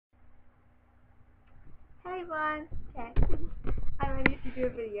Hey everyone. Okay. I'm ready to do a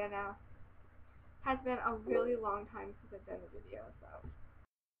video now. Has been a really long time since I've done a video, so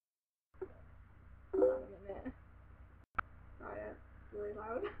hold on a minute. Sorry, that's really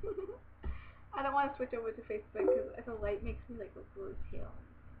loud. I don't want to switch over to Facebook because the light makes me like look really pale.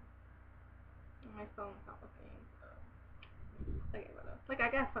 And my phone's not working. So. Okay, whatever. Like I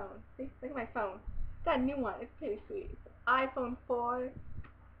got a phone. See, look at my phone. Got a new one. It's pretty sweet. It's iPhone 4.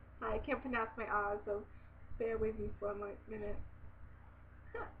 I can't pronounce my R's, so bear with me for a minute.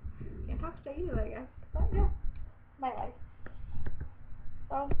 Can't talk straight either, I guess. But yeah, my life.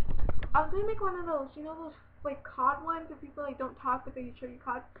 So, I was gonna make one of those, you know those like card ones where people like don't talk but they show you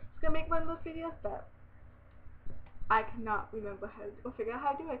cards. I was gonna make one of those videos, but I cannot remember how to figure out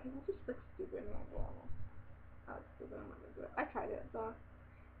how to do it because it just looks stupid and I don't know. How it's stupid, I'm not gonna do it. I tried it, so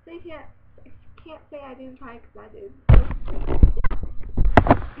you can't say I didn't try because I did.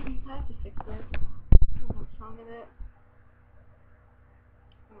 I have to fix it. I don't know what's wrong with it.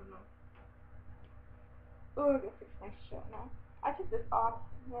 I don't know. Oh, I'm gonna fix my shirt now. I took this off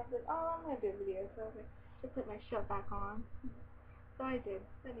and I said, oh, I'm gonna do a video, so I should put my shirt back on. So I did.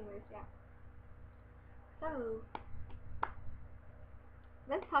 Anyways, yeah. So,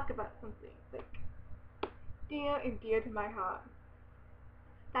 let's talk about something like dear and dear to my heart.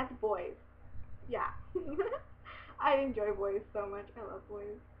 That's boys. Yeah. I enjoy boys so much. I love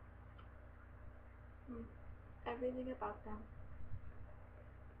boys. Everything about them.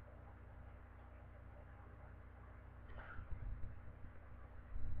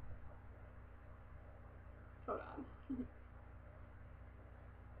 Hold on.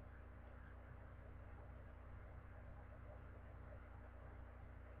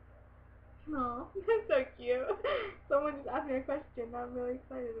 No, that's so cute. Someone just asked me a question. I'm really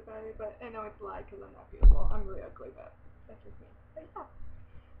excited about it, but I know it's a lie because I'm not beautiful. I'm really ugly, but that's just me. But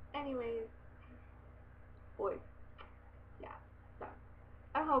yeah. Anyways, boys. Yeah. So,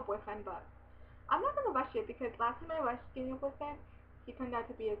 I don't have a boyfriend, but I'm not gonna rush it because last time I rushed getting a boyfriend, he turned out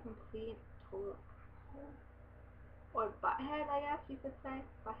to be a complete total asshole. Or butthead, I guess you could say.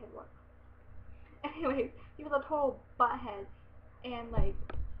 Butthead works. Anyways, he was a total butthead, and like,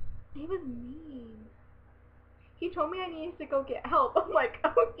 he was mean. He told me I needed to go get help. I'm like,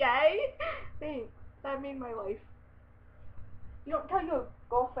 okay, thanks. That made my life. You don't tell your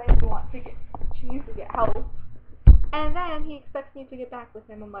girlfriend she needs to get help, and then he expects me to get back with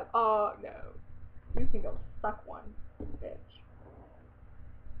him. I'm like, oh no, you can go suck one, bitch.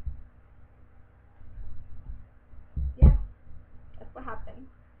 Yeah, that's what happened.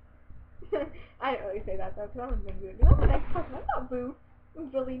 I didn't really say that though, because I was being rude. You know, I'm a nice person. I'm not rude. I'm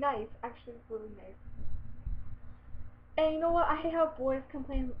really nice. Actually, really nice. And you know what? I hate how boys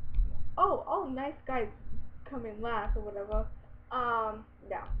complain. Oh, all nice guys come in last or whatever.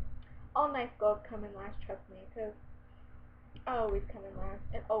 Yeah. All nice girls come in last, trust me, because I always come in last.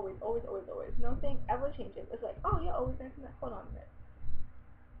 And always, always, always, always. Nothing ever changes. It's like, oh, you're always nice in that. Hold on a minute.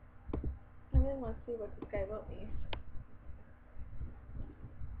 I really want to see what this guy wrote me.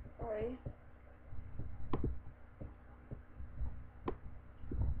 Sorry.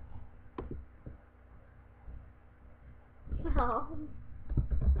 No.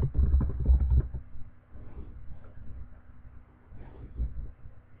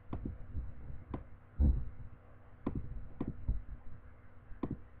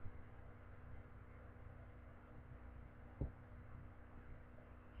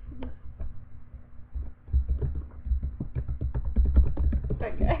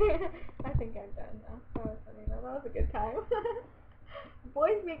 Okay. I think I'm done now. That was funny though. That was a good time.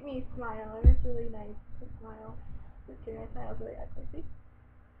 Boys make me smile, and it's really nice to smile. Just kidding, I smile really ugly. See?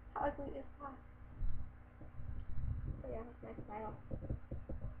 How ugly is that? Oh yeah, that's my smile.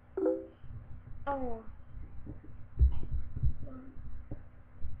 Oh.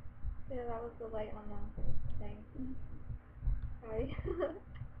 Yeah, that was the light on the thing. Sorry.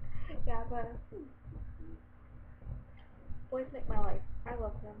 Yeah, but boys make my life. I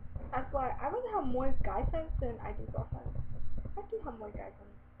love them. That's why I rather have more guy friends than I do girlfriends. I do have more guy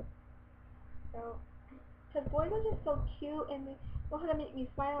friends. So, because boys are just so cute and they know how to make me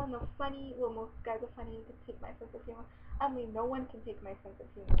smile and they're funny. Well, most guys are funny and can take my sense of humor. I mean, no one can take my sense of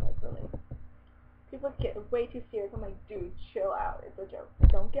humor, like really. People get way too serious. I'm like, dude, chill out. It's a joke.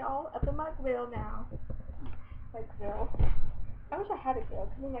 Don't get all up in my grill now. Like, grill. I wish I had a grill,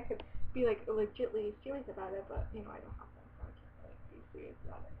 because then I could be like legitly serious about it, but you know, I don't have one, so I can't really be serious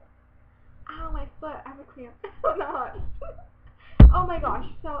about it. Ow, my foot. I have a cramp. Oh, no. Oh my gosh.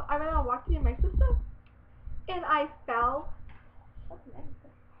 So, I went out walking with my sister, and I fell. What's the name?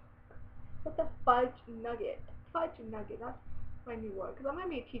 What the fudge nugget? Fudge nugget. That's my new word. Because I'm going to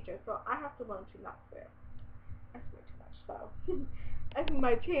be a teacher, so I have to learn to not swear. That's way too much, so this is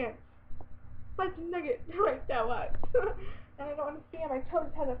my chance. Fudge nugget right there, what? And I don't understand, my toe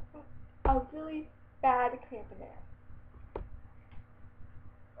just had a really bad cramp in there.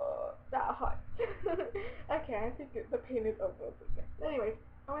 That hot. Okay, I think the pain is over. Anyways,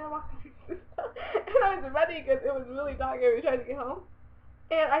 I'm gonna walk through this stuff. And I was ready because it was really dark and we were trying to get home.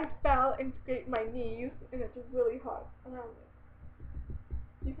 And I fell and scraped my knees, and it's just really hot.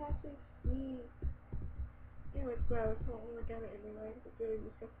 You can actually see. Ew, it's gross. I won't look at it anyway. It's really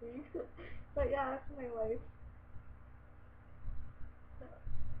disgusting. But yeah, that's my life.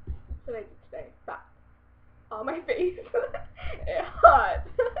 What did I do today? Stop. On my face. It hurt.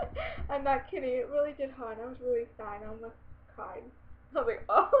 I'm not kidding. It really did hurt. I was really sad. I almost cried. I was like,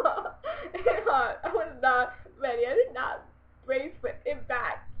 oh, it hurt. I was not ready. I did not brace for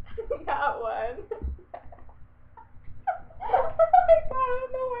impact. That one. Oh my god, I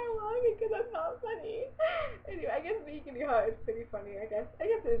don't know why I'm laughing because that's not funny. Anyway, I guess making it hurt is pretty funny. I guess it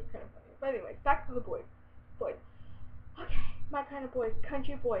is kind of funny. But anyway, back to the boys. Boys. Okay, my kind of boys,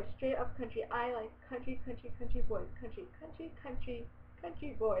 country boys, straight up country. I like country boys,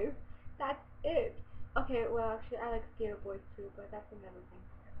 country boys. That's it. Okay, well actually I like skater boys too, but that's another thing.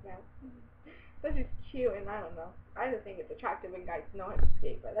 Yeah. That's just cute, and I don't know. I just think it's attractive when guys know how to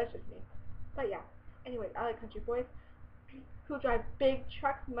skate, but that's just me. But yeah. Anyways, I like country boys who drive big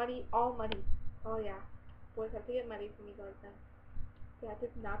trucks, all muddy. Oh yeah. Boys have to get muddy for me to like them. They have to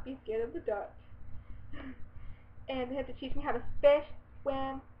not be scared of the dirt. And they have to teach me how to fish,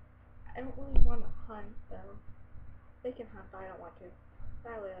 swim. I don't really want to hunt though. They can hunt, but I don't want to.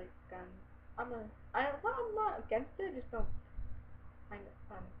 I really like guns. I'm not against it, I just don't find it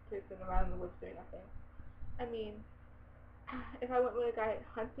fun to sit around in the woods doing nothing. I mean, if I went with a guy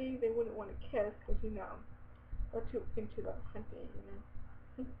hunting, they wouldn't want to kiss, because you know, we're too into the hunting, you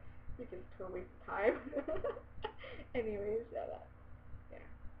know. We just too waste of time. Anyways, yeah.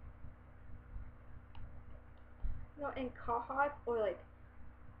 You know, in Carhartt or like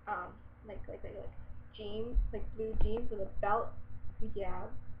jeans, like blue jeans with a belt. Yeah.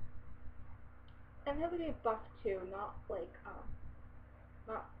 And they have to be buff too, not like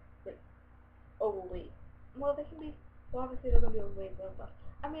overweight. Well, they can be. Well, obviously they're gonna be overweight, but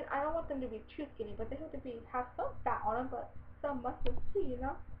I mean, I don't want them to be too skinny, but they have to have some fat on them, but some muscles too, you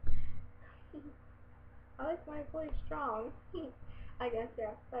know. I like my boys strong. I guess,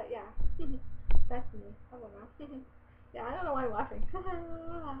 yeah. But yeah, that's me. I don't know. Yeah, I don't know why I'm laughing. That's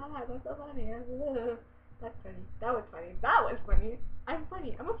so funny. That's funny. That was funny. That was funny. I'm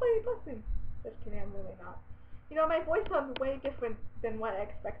funny. I'm a funny person. Just kidding, I'm really not. You know, my voice sounds way different than what I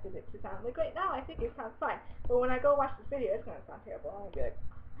expected it to sound. Like right now, I think it sounds fine. But when I go watch this video, it's gonna sound terrible. I'm gonna be like,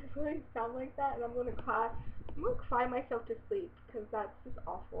 I really sound like that, and I'm gonna cry. I'm gonna cry myself to sleep because that's just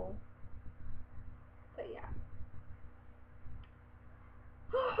awful. But yeah.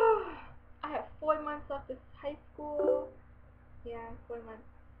 I have 4 months left of high school. Yeah, 4 months.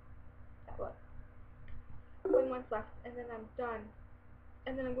 That was 4 months left, and then I'm done.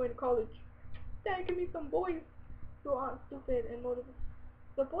 And then I'm going to college. Dad, give me some boys who aren't stupid and motivated.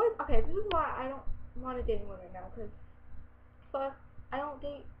 The boys, okay, this is why I don't want to date anyone right now, because first, I don't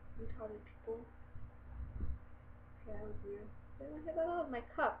date retarded people. Okay, that was weird. I hit that out of my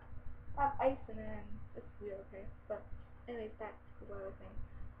cup. I have ice in it, and it's weird, okay? But, anyways, back to what I was saying.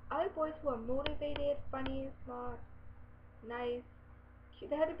 I like boys who are motivated, funny, smart, nice, cute.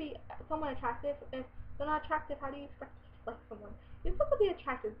 They have to be somewhat attractive. If they're not attractive, how do you expect to like someone? You're supposed to be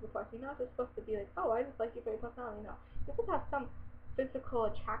attracted to the person. You're not just supposed to be like, oh, I just like you for your personality. No. You're supposed to have some physical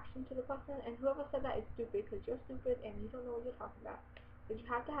attraction to the person, and whoever said that is stupid, because you're stupid and you don't know what you're talking about. Because you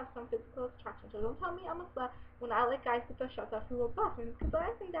have to have some physical attraction. So don't tell me I'm a slut when I like guys with their shirts off who are buffing, because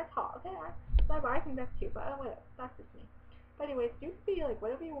I think that's hot, okay? I think that's cute, but whatever. That's just me. But anyways, you be like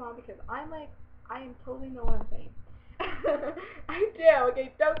whatever you want, because I am totally know what I'm saying. I do, okay?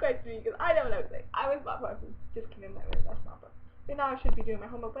 Don't question me, because I know what I'm saying. I was not person. Just kidding, that's not person. But now I should be doing my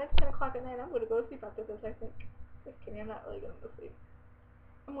homework, but it's 10 o'clock at night. I'm going to go to sleep after this, I think. Just kidding, I'm not really going to go sleep.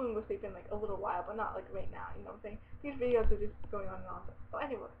 I'm going to go sleep in like a little while, but not like right now, you know what I'm saying? These videos are just going on and on. But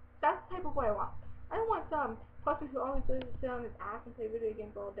anyway, that's the type of boy I want. I don't want some person who always does sit on his ass and play video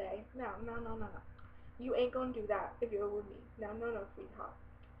games all day. No. You ain't going to do that if you're with me. No, sweetheart.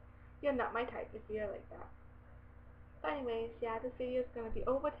 You're not my type if you're like that. But anyways, yeah, this video is going to be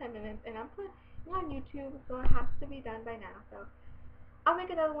over 10 minutes, and I'm putting it on YouTube, so it has to be done by now. So I'll make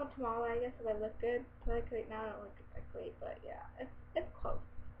another one tomorrow, I guess, if I look good. But like right now, I don't look that great, but yeah, it's close.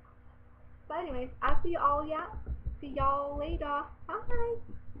 But anyways, I'll see y'all later. Bye.